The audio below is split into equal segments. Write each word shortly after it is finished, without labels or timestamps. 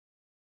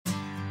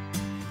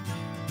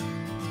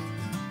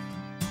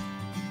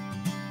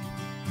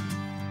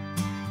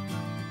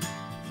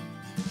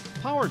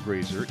Power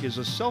Grazer is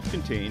a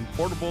self-contained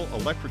portable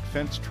electric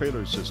fence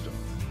trailer system.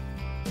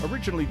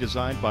 Originally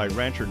designed by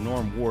rancher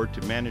Norm Ward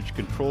to manage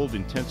controlled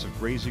intensive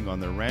grazing on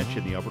their ranch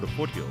in the Alberta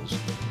foothills,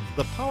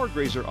 the Power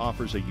Grazer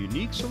offers a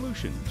unique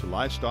solution to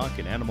livestock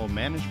and animal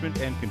management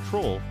and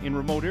control in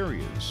remote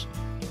areas.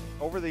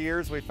 Over the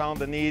years, we found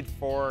the need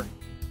for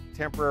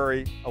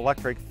temporary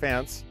electric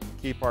fence to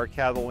keep our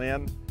cattle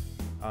in.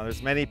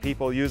 There's many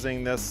people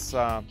using this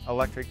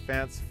electric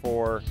fence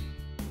for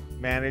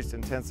managed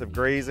intensive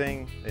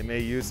grazing. They may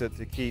use it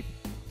to keep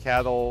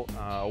cattle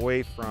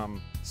away from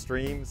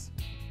streams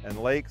and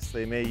lakes.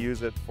 They may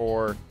use it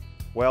for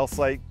well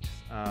sites,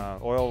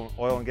 oil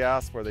and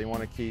gas, where they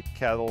want to keep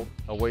cattle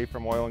away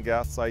from oil and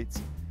gas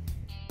sites.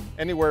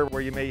 Anywhere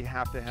where you may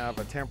have to have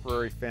a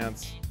temporary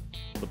fence.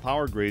 The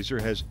Power Grazer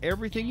has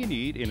everything you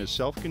need in a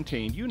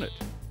self-contained unit.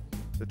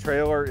 The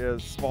trailer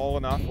is small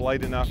enough,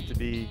 light enough to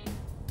be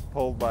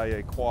pulled by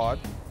a quad.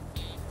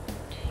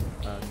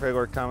 The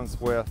trailer comes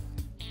with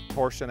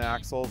torsion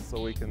axles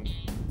so we can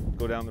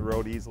go down the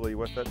road easily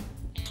with it.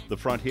 The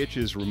front hitch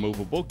is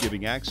removable,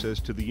 giving access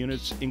to the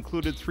unit's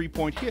included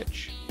 3-point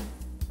hitch.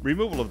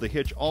 Removal of the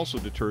hitch also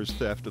deters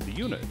theft of the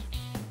unit.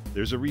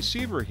 There's a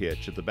receiver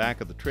hitch at the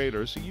back of the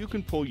trailer so you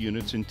can pull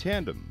units in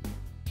tandem.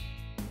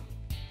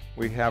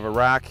 We have a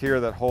rack here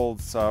that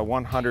holds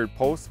 100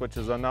 posts, which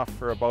is enough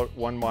for about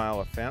 1 mile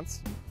of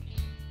fence.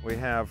 We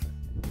have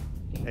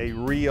a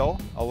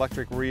reel,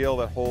 electric reel,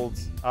 that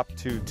holds up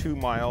to 2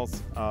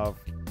 miles of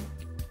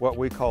what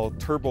we call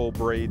turbo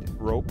braid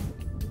rope.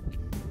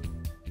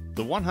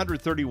 The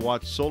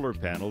 130-watt solar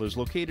panel is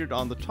located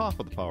on the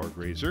top of the Power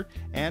Grazer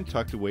and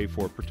tucked away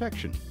for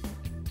protection.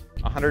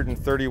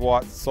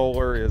 130-watt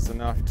solar is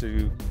enough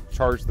to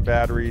charge the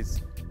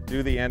batteries,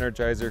 do the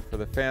energizer for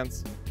the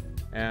fence,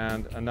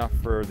 and enough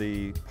for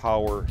the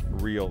power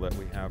reel that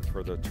we have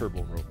for the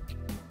turbo rope.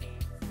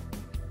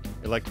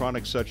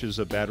 Electronics such as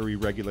a battery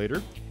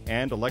regulator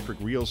and electric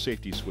reel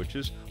safety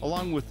switches,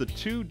 along with the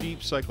 2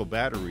 deep cycle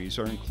batteries,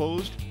 are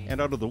enclosed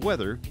and out of the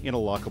weather in a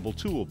lockable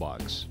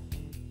toolbox.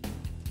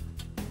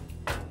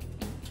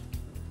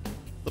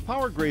 The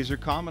Power Grazer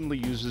commonly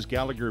uses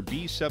Gallagher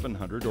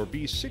B700 or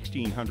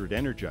B1600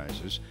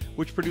 energizers,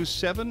 which produce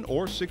 7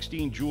 or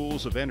 16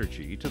 joules of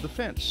energy to the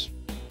fence.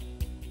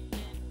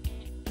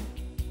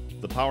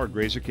 The Power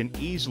Grazer can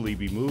easily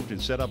be moved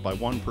and set up by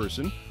 1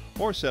 person,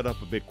 or set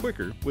up a bit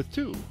quicker with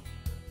 2.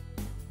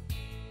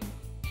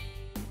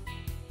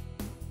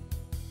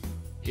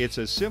 It's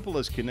as simple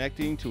as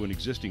connecting to an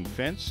existing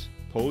fence,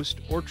 post,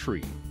 or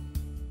tree.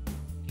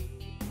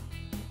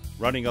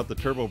 Running out the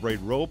turbo braid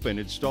rope and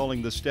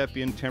installing the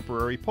step-in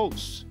temporary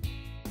posts.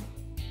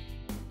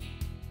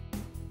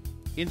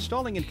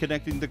 Installing and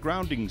connecting the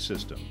grounding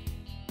system.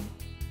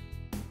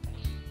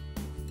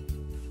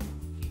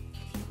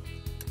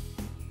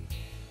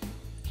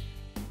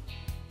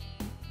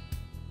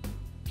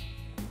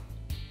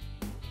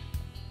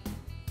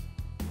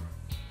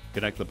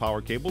 Connect the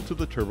power cable to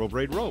the turbo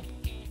braid rope.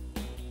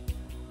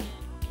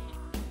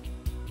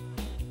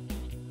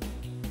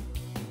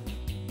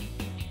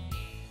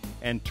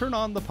 And turn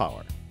on the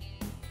power.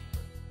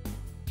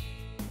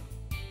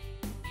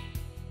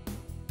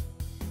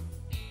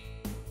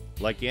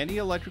 Like any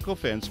electrical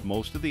fence,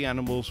 most of the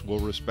animals will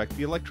respect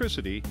the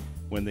electricity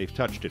when they've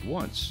touched it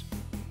once.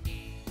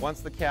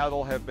 Once the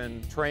cattle have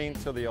been trained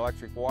to the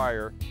electric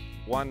wire,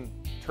 1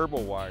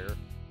 turbo wire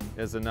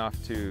is enough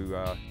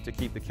to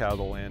keep the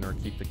cattle in or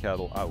keep the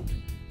cattle out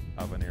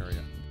of an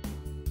area.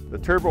 The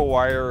turbo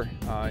wire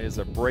is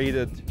a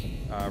braided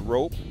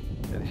rope.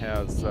 It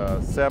has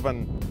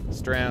 7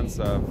 strands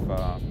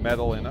of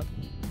metal in it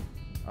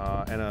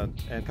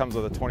and comes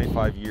with a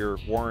 25-year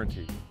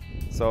warranty.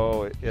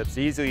 So it's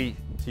easy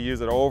to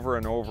use it over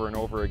and over and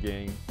over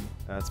again.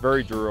 It's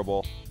very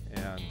durable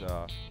and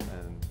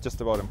just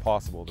about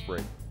impossible to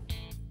break.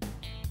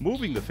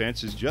 Moving the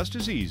fence is just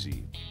as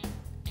easy.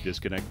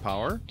 Disconnect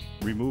power,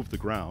 remove the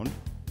ground,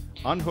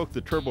 unhook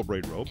the turbo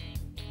braid rope,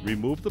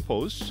 remove the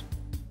posts,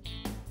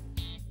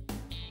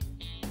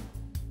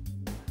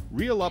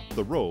 reel up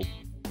the rope,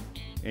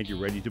 and you're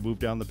ready to move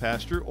down the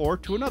pasture or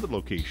to another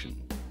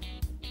location.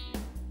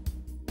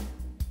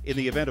 In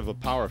the event of a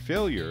power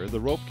failure, the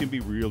rope can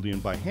be reeled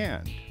in by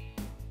hand.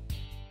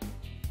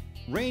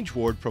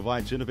 RangeWard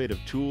provides innovative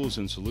tools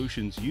and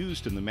solutions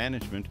used in the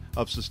management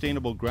of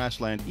sustainable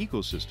grassland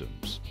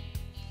ecosystems.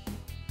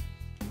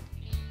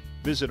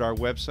 Visit our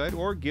website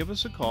or give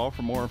us a call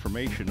for more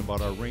information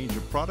about our range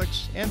of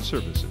products and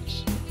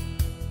services.